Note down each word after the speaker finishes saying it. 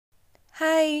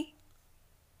Hi,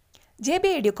 JB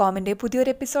എഡ്യൂകോമിൻ്റെ പുതിയൊരു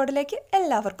എപ്പിസോഡിലേക്ക്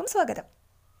എല്ലാവർക്കും സ്വാഗതം.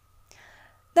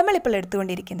 നമ്മളിപ്പോൾ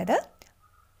എടുത്തുകൊണ്ടിരിക്കുന്നത്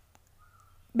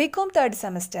BCom third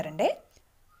സെമസ്റ്ററിൻ്റെ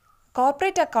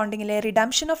corporate അക്കൗണ്ടിങ്ങിലെ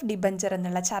redemption of debenture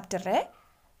എന്നുള്ള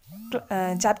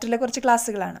ചാപ്റ്ററിലെ കുറച്ച്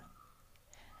ക്ലാസ്സുകളാണ്.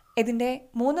 ഇതിൻ്റെ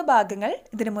 3 ഭാഗങ്ങൾ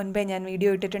ഇതിനു മുൻപേ ഞാൻ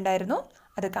വീഡിയോ ഇട്ടിട്ടുണ്ടായിരുന്നു.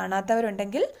 അത്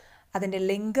കാണാത്തവരുണ്ടെങ്കിൽ അതിൻ്റെ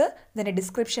ലിങ്ക് ഇതിൻ്റെ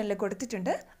ഡിസ്ക്രിപ്ഷനിൽ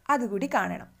കൊടുത്തിട്ടുണ്ട്, അതുകൂടി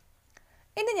കാണണം.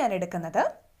 ഇന്ന് ഞാൻ എടുക്കുന്നത്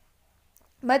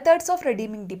മെത്തേഡ്സ് ഓഫ്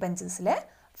റിഡീമിംഗ് ഡിബഞ്ചേഴ്സിലെ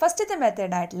ഫസ്റ്റത്തെ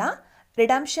മെത്തേഡായിട്ടുള്ള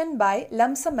റിഡംഷൻ ബൈ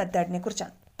ലംസം മെത്തേഡിനെ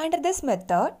കുറിച്ചാണ്. Under this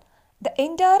method the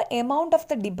entire amount of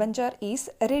the debenture is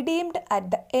redeemed at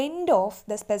the end of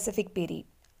the specific period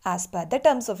as per the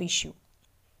terms of issue.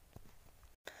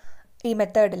 ഈ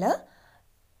മെത്തേഡിൽ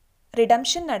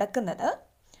റിഡംഷൻ നടക്കുന്നത്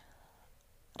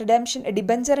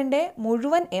ഡിബഞ്ചറിൻ്റെ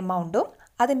മുഴുവൻ എമൗണ്ടും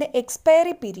അതിൻ്റെ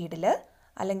expiry പീരീഡിൽ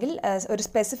അല്ലെങ്കിൽ ഒരു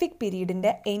സ്പെസിഫിക് പീരീഡിൻ്റെ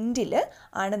എൻഡിൽ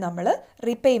ആണ് നമ്മൾ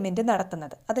റീപേയ്മെൻറ്റ്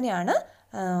നടത്തുന്നത്. അതിനെയാണ്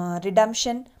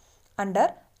റിഡംഷൻ അണ്ടർ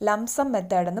ലംസം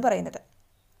മെത്തേഡ് എന്ന് പറയുന്നത്.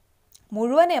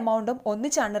 മുഴുവൻ എമൗണ്ടും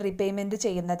ഒന്നിച്ചാണ് റീപേയ്മെൻറ്റ്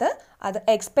ചെയ്യുന്നത്. അത്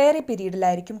എക്സ്പയറി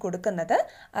പീരീഡിലായിരിക്കും കൊടുക്കുന്നത്.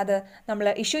 അത് നമ്മൾ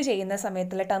ഇഷ്യൂ ചെയ്യുന്ന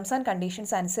സമയത്തുള്ള ടേംസ് ആൻഡ്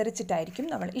കണ്ടീഷൻസ് അനുസരിച്ചിട്ടായിരിക്കും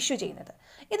നമ്മൾ ഇഷ്യൂ ചെയ്യുന്നത്.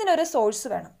 ഇതിനൊരു സോഴ്സ്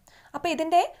വേണം. അപ്പോൾ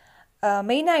ഇതിൻ്റെ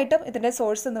മെയിനായിട്ടും ഇതിൻ്റെ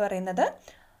സോഴ്സ് എന്ന് പറയുന്നത്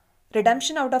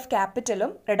redemption out of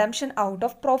ക്യാപിറ്റലും redemption out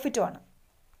of പ്രോഫിറ്റുമാണ്.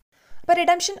 അപ്പോൾ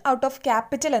റിഡംഷൻ ഔട്ട് ഓഫ്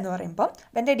ക്യാപിറ്റൽ എന്ന് പറയുമ്പോൾ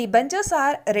when the debentures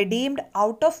R redeemed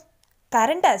out of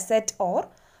current asset or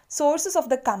sources of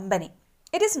the company,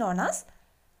 it is known as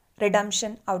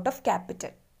redemption out of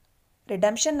capital.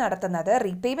 Redemption നടത്തുന്നത്,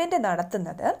 repayment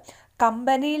നടത്തുന്നത്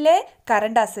കമ്പനിയിലെ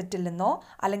current അസറ്റിൽ നിന്നോ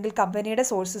അല്ലെങ്കിൽ കമ്പനിയുടെ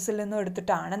സോഴ്സസിൽ നിന്നോ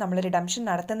എടുത്തിട്ടാണ് നമ്മൾ റിഡംഷൻ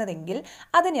നടത്തുന്നതെങ്കിൽ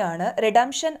അതിനെയാണ്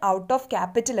റിഡംഷൻ ഔട്ട് ഓഫ്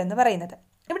ക്യാപിറ്റൽ എന്ന് പറയുന്നത്.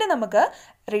 ഇവിടെ നമുക്ക്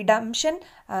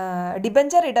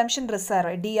debenture redemption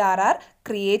reserve DRR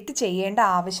create ചെയ്യേണ്ട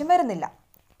ആവശ്യം വരുന്നില്ല.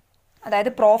 അതായത്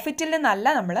പ്രോഫിറ്റിൽ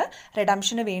നിന്നല്ല നമ്മൾ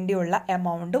റിഡംഷന് വേണ്ടിയുള്ള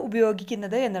എമൗണ്ട്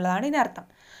ഉപയോഗിക്കുന്നത് എന്നുള്ളതാണ് ഇതിനർത്ഥം.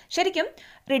 ശരിക്കും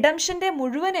റിഡംഷൻ്റെ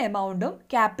മുഴുവൻ എമൗണ്ടും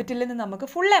ക്യാപിറ്റലിൽ നിന്ന് നമുക്ക്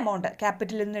ഫുൾ എമൗണ്ട്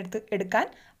ക്യാപിറ്റലിൽ നിന്ന് എടുക്കാൻ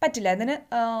പറ്റില്ല. അതിന്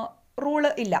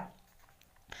റൂള് ഇല്ല.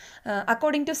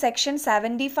 According to section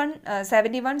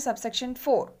 71 subsection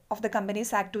 4 of the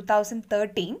companies act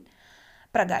 2013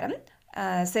 പ്രകാരം,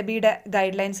 സെബിയുടെ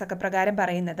ഗൈഡ് ലൈൻസ് ഒക്കെ പ്രകാരം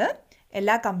പറയുന്നത്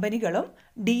എല്ലാ കമ്പനികളും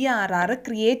DRR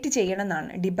ക്രിയേറ്റ് ചെയ്യണമെന്നാണ്.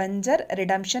 ഡിബഞ്ചർ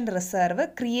റിഡംഷൻ റിസർവ്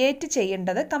ക്രിയേറ്റ്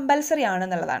ചെയ്യേണ്ടത് കമ്പൽസറി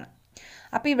ആണെന്നുള്ളതാണ്.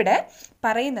 അപ്പോൾ ഇവിടെ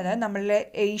പറയുന്നത് നമ്മൾ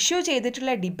ഇഷ്യൂ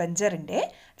ചെയ്തിട്ടുള്ള ഡിബഞ്ചറിൻ്റെ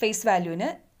ഫേസ് വാല്യൂവിന്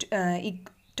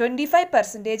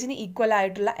 25% ഈക്വൽ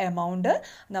ആയിട്ടുള്ള എമൗണ്ട്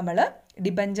നമ്മൾ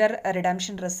ഡിബഞ്ചർ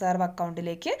റിഡംഷൻ റിസർവ്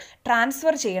അക്കൗണ്ടിലേക്ക്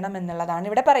ട്രാൻസ്ഫർ ചെയ്യണം എന്നുള്ളതാണ്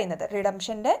ഇവിടെ പറയുന്നത്.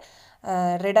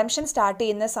 റിഡംഷൻ സ്റ്റാർട്ട്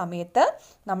ചെയ്യുന്ന സമയത്ത്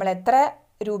നമ്മൾ എത്ര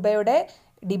രൂപയുടെ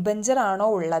ഡിബഞ്ചർ ആണോ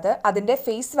ഉള്ളത് അതിൻ്റെ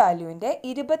ഫേസ് വാല്യൂവിൻ്റെ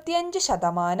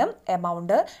 25%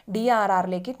 എമൗണ്ട്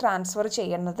DRRലേക്ക് ട്രാൻസ്ഫർ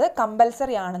ചെയ്യുന്നത്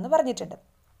കമ്പൽസറി ആണെന്ന് പറഞ്ഞിട്ടുണ്ട്.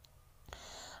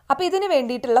 അപ്പോൾ ഇതിന്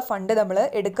വേണ്ടിയിട്ടുള്ള ഫണ്ട് നമ്മൾ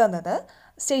എടുക്കുന്നത്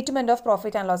statement of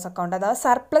profit and loss account, അതായത്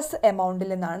സർപ്ലസ് എമൗണ്ടിൽ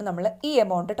നിന്നാണ് നമ്മൾ ഈ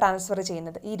എമൗണ്ട് ട്രാൻസ്ഫർ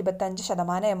ചെയ്യുന്നത്, ഈ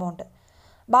 25% എമൗണ്ട്.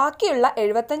 ബാക്കിയുള്ള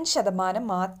 75%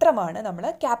 മാത്രമാണ് നമ്മൾ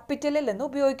ക്യാപിറ്റലിൽ നിന്ന്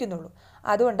ഉപയോഗിക്കുന്നുള്ളൂ.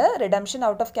 അതുകൊണ്ട് റിഡംഷൻ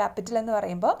ഔട്ട് ഓഫ് ക്യാപിറ്റൽ എന്ന്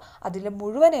പറയുമ്പോൾ അതിൽ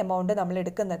മുഴുവൻ എമൗണ്ട് നമ്മൾ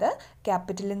എടുക്കുന്നത്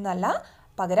ക്യാപിറ്റലിൽ നിന്നല്ല,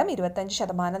 പകരം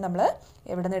 25% നമ്മൾ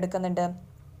എവിടെ നിന്ന് എടുക്കുന്നുണ്ട്?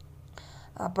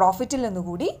 പ്രോഫിറ്റിൽ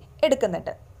നിന്നുകൂടി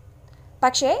എടുക്കുന്നുണ്ട്.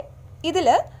 പക്ഷേ ഇതിൽ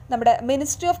നമ്മുടെ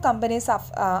ministry of companies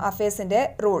അഫയേഴ്സിൻ്റെ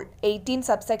rule 18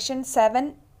 subsection 7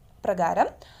 പ്രകാരം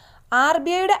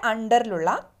RBIയുടെ അണ്ടറിലുള്ള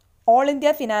ഓൾ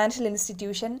ഇന്ത്യ ഫിനാൻഷ്യൽ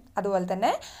ഇൻസ്റ്റിറ്റ്യൂഷൻ, അതുപോലെ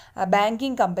തന്നെ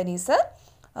banking companies,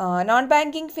 non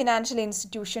banking financial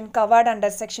institution covered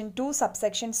under section 2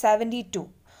 subsection 72,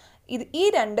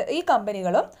 ഈ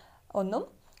കമ്പനികളും ഒന്നും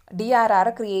DRR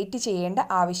ക്രിയേറ്റ് ചെയ്യേണ്ട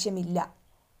ആവശ്യമില്ല.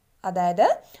 അതായത്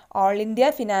ഓൾ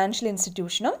ഇന്ത്യ ഫിനാൻഷ്യൽ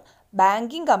ഇൻസ്റ്റിറ്റ്യൂഷനും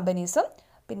ബാങ്കിങ് കമ്പനീസും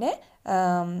പിന്നെ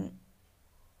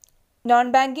നോൺ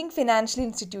ബാങ്കിങ് ഫിനാൻഷ്യൽ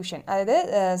ഇൻസ്റ്റിറ്റ്യൂഷൻ, അതായത്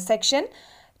സെക്ഷൻ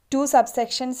 2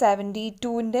 സബ്സെക്ഷൻ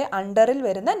 72ൻ്റെ അണ്ടറിൽ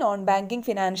വരുന്ന non banking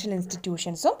financial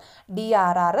ഇൻസ്റ്റിറ്റ്യൂഷൻസും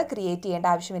DRR create ചെയ്യേണ്ട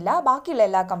ആവശ്യമില്ല. ബാക്കിയുള്ള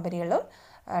എല്ലാ കമ്പനികളും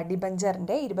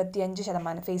ഡിബഞ്ചറിൻ്റെ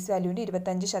 25% ഫേസ് വാല്യൂവിൻ്റെ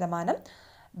 25%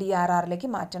 DRRലേക്ക്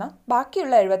മാറ്റണം.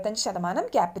 ബാക്കിയുള്ള 75%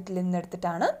 ക്യാപിറ്റലിൽ നിന്ന്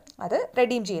എടുത്തിട്ടാണ് അത്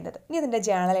റെഡീം ചെയ്യുന്നത്. ഇനി ഇതിൻ്റെ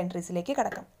ജേണൽ എൻട്രീസിലേക്ക്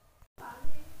കടക്കാം.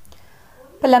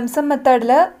 ഇപ്പോൾ ലംസം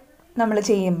മെത്തേഡിൽ നമ്മൾ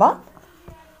ചെയ്യുമ്പോൾ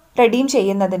റെഡീം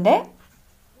ചെയ്യുന്നതിൻ്റെ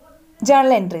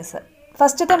ജേണൽ എൻട്രീസ്.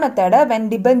 ഫസ്റ്റത്തെ method when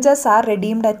debentures R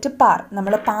redeemed at par.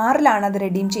 നമ്മൾ പാറിലാണ് അത്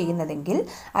റെഡീം ചെയ്യുന്നതെങ്കിൽ,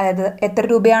 അതായത് എത്ര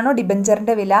രൂപയാണോ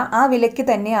ഡിബഞ്ചറിൻ്റെ വില ആ വിലയ്ക്ക്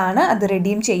തന്നെയാണ് അത്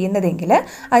റെഡീം ചെയ്യുന്നതെങ്കിൽ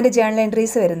അതിൻ്റെ ജേണൽ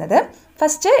എൻട്രീസ് വരുന്നത്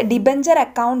first debenture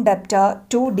account debtor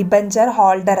to debenture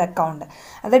holder account.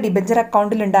 അത് ഡിബഞ്ചർ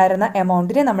അക്കൗണ്ടിലുണ്ടായിരുന്ന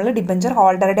എമൗണ്ടിനെ നമ്മൾ ഡിബഞ്ചർ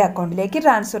ഹോൾഡറുടെ അക്കൗണ്ടിലേക്ക്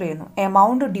ട്രാൻസ്ഫർ ചെയ്യുന്നു.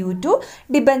 Amount due to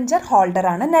debenture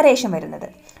ഹോൾഡറാണ് narration വരുന്നത്.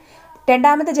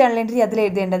 രണ്ടാമത്തെ ജേണൽ എൻട്രി അതിൽ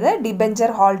എഴുതേണ്ടത് debenture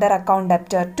holder account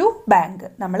debtor to bank.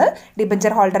 നമ്മൾ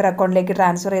ഡിബഞ്ചർ ഹോൾഡർ അക്കൗണ്ടിലേക്ക്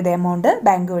ട്രാൻസ്ഫർ ചെയ്ത എമൗണ്ട്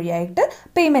ബാങ്ക് വഴിയായിട്ട്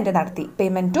പേയ്മെൻറ്റ് നടത്തി.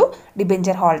 പേയ്മെൻറ്റ് ടു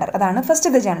ഡിബഞ്ചർ ഹോൾഡർ, അതാണ്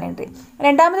ഫസ്റ്റത്തെ ജേണൽ എൻട്രി.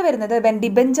 രണ്ടാമത് വരുന്നത് when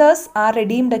debentures R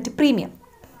redeemed at premium.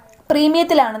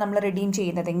 പ്രീമിയത്തിലാണ് നമ്മൾ റിഡീം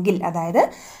ചെയ്യുന്നതെങ്കിൽ, അതായത്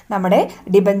നമ്മുടെ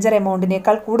ഡിബഞ്ചർ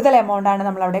എമൗണ്ടിനേക്കാൾ കൂടുതൽ എമൗണ്ടാണ്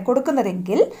നമ്മൾ അവിടെ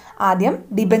കൊടുക്കുന്നതെങ്കിൽ, ആദ്യം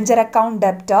debenture account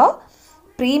debtor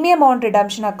premium on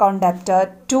redemption account debtor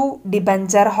to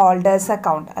debenture holders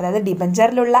account, അതായത്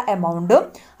ഡിബഞ്ചറിലുള്ള എമൗണ്ടും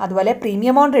അതുപോലെ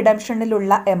പ്രീമിയം ഓൺ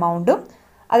റിഡംഷനിലുള്ള എമൗണ്ടും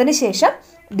അതിനുശേഷം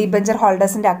ഡിബഞ്ചർ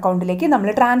ഹോൾഡേഴ്സിൻ്റെ അക്കൗണ്ടിലേക്ക് നമ്മൾ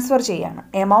ട്രാൻസ്ഫർ ചെയ്യണം.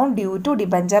 Amount due to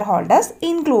debenture holders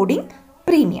including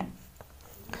premium.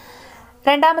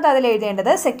 രണ്ടാമത് അതിൽ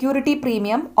എഴുതേണ്ടത് security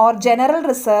premium or general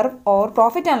reserve or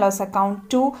profit and loss account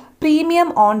to premium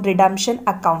on redemption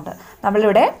account.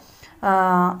 നമ്മളിവിടെ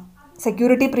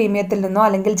സെക്യൂരിറ്റി പ്രീമിയത്തിൽ നിന്നോ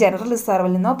അല്ലെങ്കിൽ ജനറൽ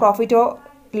റിസർവിൽ നിന്നോ പ്രോഫിറ്റ്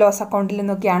ലോസ് അക്കൗണ്ടിൽ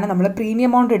നിന്നൊക്കെയാണ് നമ്മൾ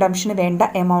പ്രീമിയം ഓൺ റിഡംഷന് വേണ്ട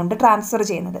എമൗണ്ട് ട്രാൻസ്ഫർ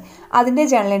ചെയ്യുന്നത്. അതിൻ്റെ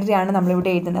ജേണൽ എൻട്രി ആണ്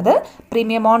നമ്മളിവിടെ എഴുതുന്നത്.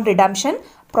 Premium on redemption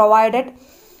provided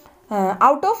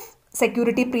out of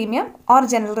security premium or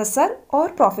general reserve or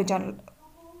profit and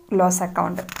loss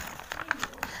account.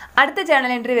 അടുത്ത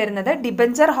ജേണൽ എൻട്രി വരുന്നത്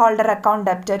debenture holder account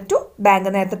debtor to bank.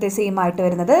 നേരത്തെ സെയിം ആയിട്ട്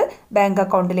വരുന്നത് ബാങ്ക്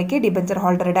അക്കൗണ്ടിലേക്ക് ഡിബഞ്ചർ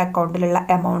ഹോൾഡറുടെ അക്കൗണ്ടിലുള്ള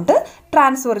എമൗണ്ട്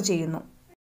ട്രാൻസ്ഫർ ചെയ്യുന്നു.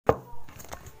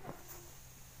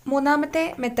 മൂന്നാമത്തെ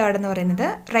മെത്തേഡ് എന്ന് പറയുന്നത്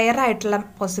റെയർ ആയിട്ടുള്ള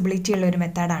പോസിബിലിറ്റി ഉള്ള ഒരു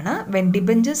മെത്തേഡാണ്. When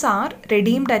debentures R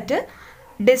redeemed at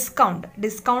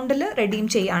ഡിസ്കൗണ്ടിൽ redeem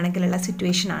ചെയ്യുകയാണെങ്കിലുള്ള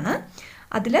സിറ്റുവേഷനാണ്.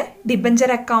 അതിൽ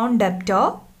debenture account debtor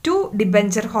to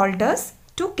debenture holders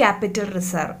to capital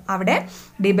reserve. അവിടെ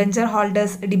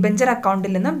ഡിബഞ്ചർ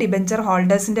അക്കൗണ്ടിൽ നിന്നും ഡിബഞ്ചർ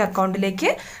ഹോൾഡേഴ്സിൻ്റെ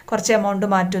അക്കൗണ്ടിലേക്ക് കുറച്ച് എമൗണ്ട്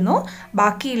മാറ്റുന്നു.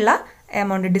 ബാക്കിയുള്ള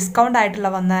എമൗണ്ട്, ഡിസ്കൗണ്ട് ആയിട്ടുള്ള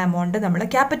വന്ന എമൗണ്ട് നമ്മൾ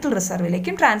ക്യാപിറ്റൽ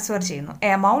റിസർവിലേക്കും ട്രാൻസ്ഫർ ചെയ്യുന്നു.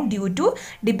 Amount due to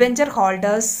debenture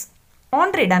holders on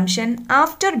redemption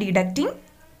after deducting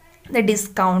the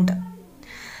discount.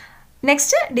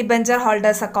 Next debenture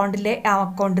holders അക്കൗണ്ടിലെ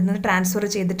അക്കൗണ്ടിൽ നിന്ന് ട്രാൻസ്ഫർ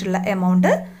ചെയ്തിട്ടുള്ള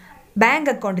എമൗണ്ട്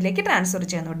ബാങ്ക് അക്കൗണ്ടിലേക്ക് ട്രാൻസ്ഫർ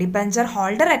ചെയ്യുന്നു. Debenture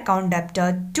holder account debtor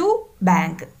to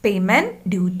bank, payment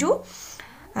due to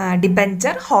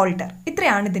debenture holder.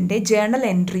 ഇത്രയാണ് ഇതിൻ്റെ journal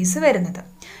entries വരുന്നത്.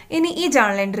 ഇനി ഈ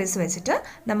ജേണൽ എൻട്രീസ് വെച്ചിട്ട്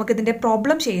നമുക്കിതിൻ്റെ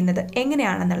പ്രോബ്ലം ചെയ്യുന്നത്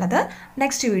എങ്ങനെയാണെന്നുള്ളത്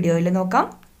നെക്സ്റ്റ് വീഡിയോയിൽ നോക്കാം.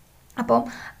 അപ്പം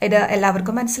ഇത്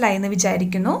എല്ലാവർക്കും മനസ്സിലായെന്ന്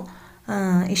വിചാരിക്കുന്നു.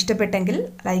 ഇഷ്ടപ്പെട്ടെങ്കിൽ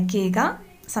ലൈക്ക് ചെയ്യുക,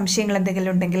 സംശയങ്ങൾ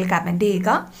എന്തെങ്കിലും ഉണ്ടെങ്കിൽ കമൻറ്റ്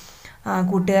ചെയ്യുക,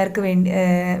 കൂട്ടുകാർക്ക് വേണ്ടി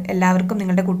എല്ലാവർക്കും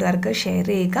നിങ്ങളുടെ കൂട്ടുകാർക്ക് ഷെയർ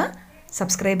ചെയ്യുക.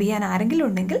 സബ്സ്ക്രൈബ് ചെയ്യാൻ ആരെങ്കിലും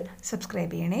ഉണ്ടെങ്കിൽ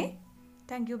സബ്സ്ക്രൈബ് ചെയ്യണേ.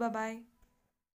 Thank you, by.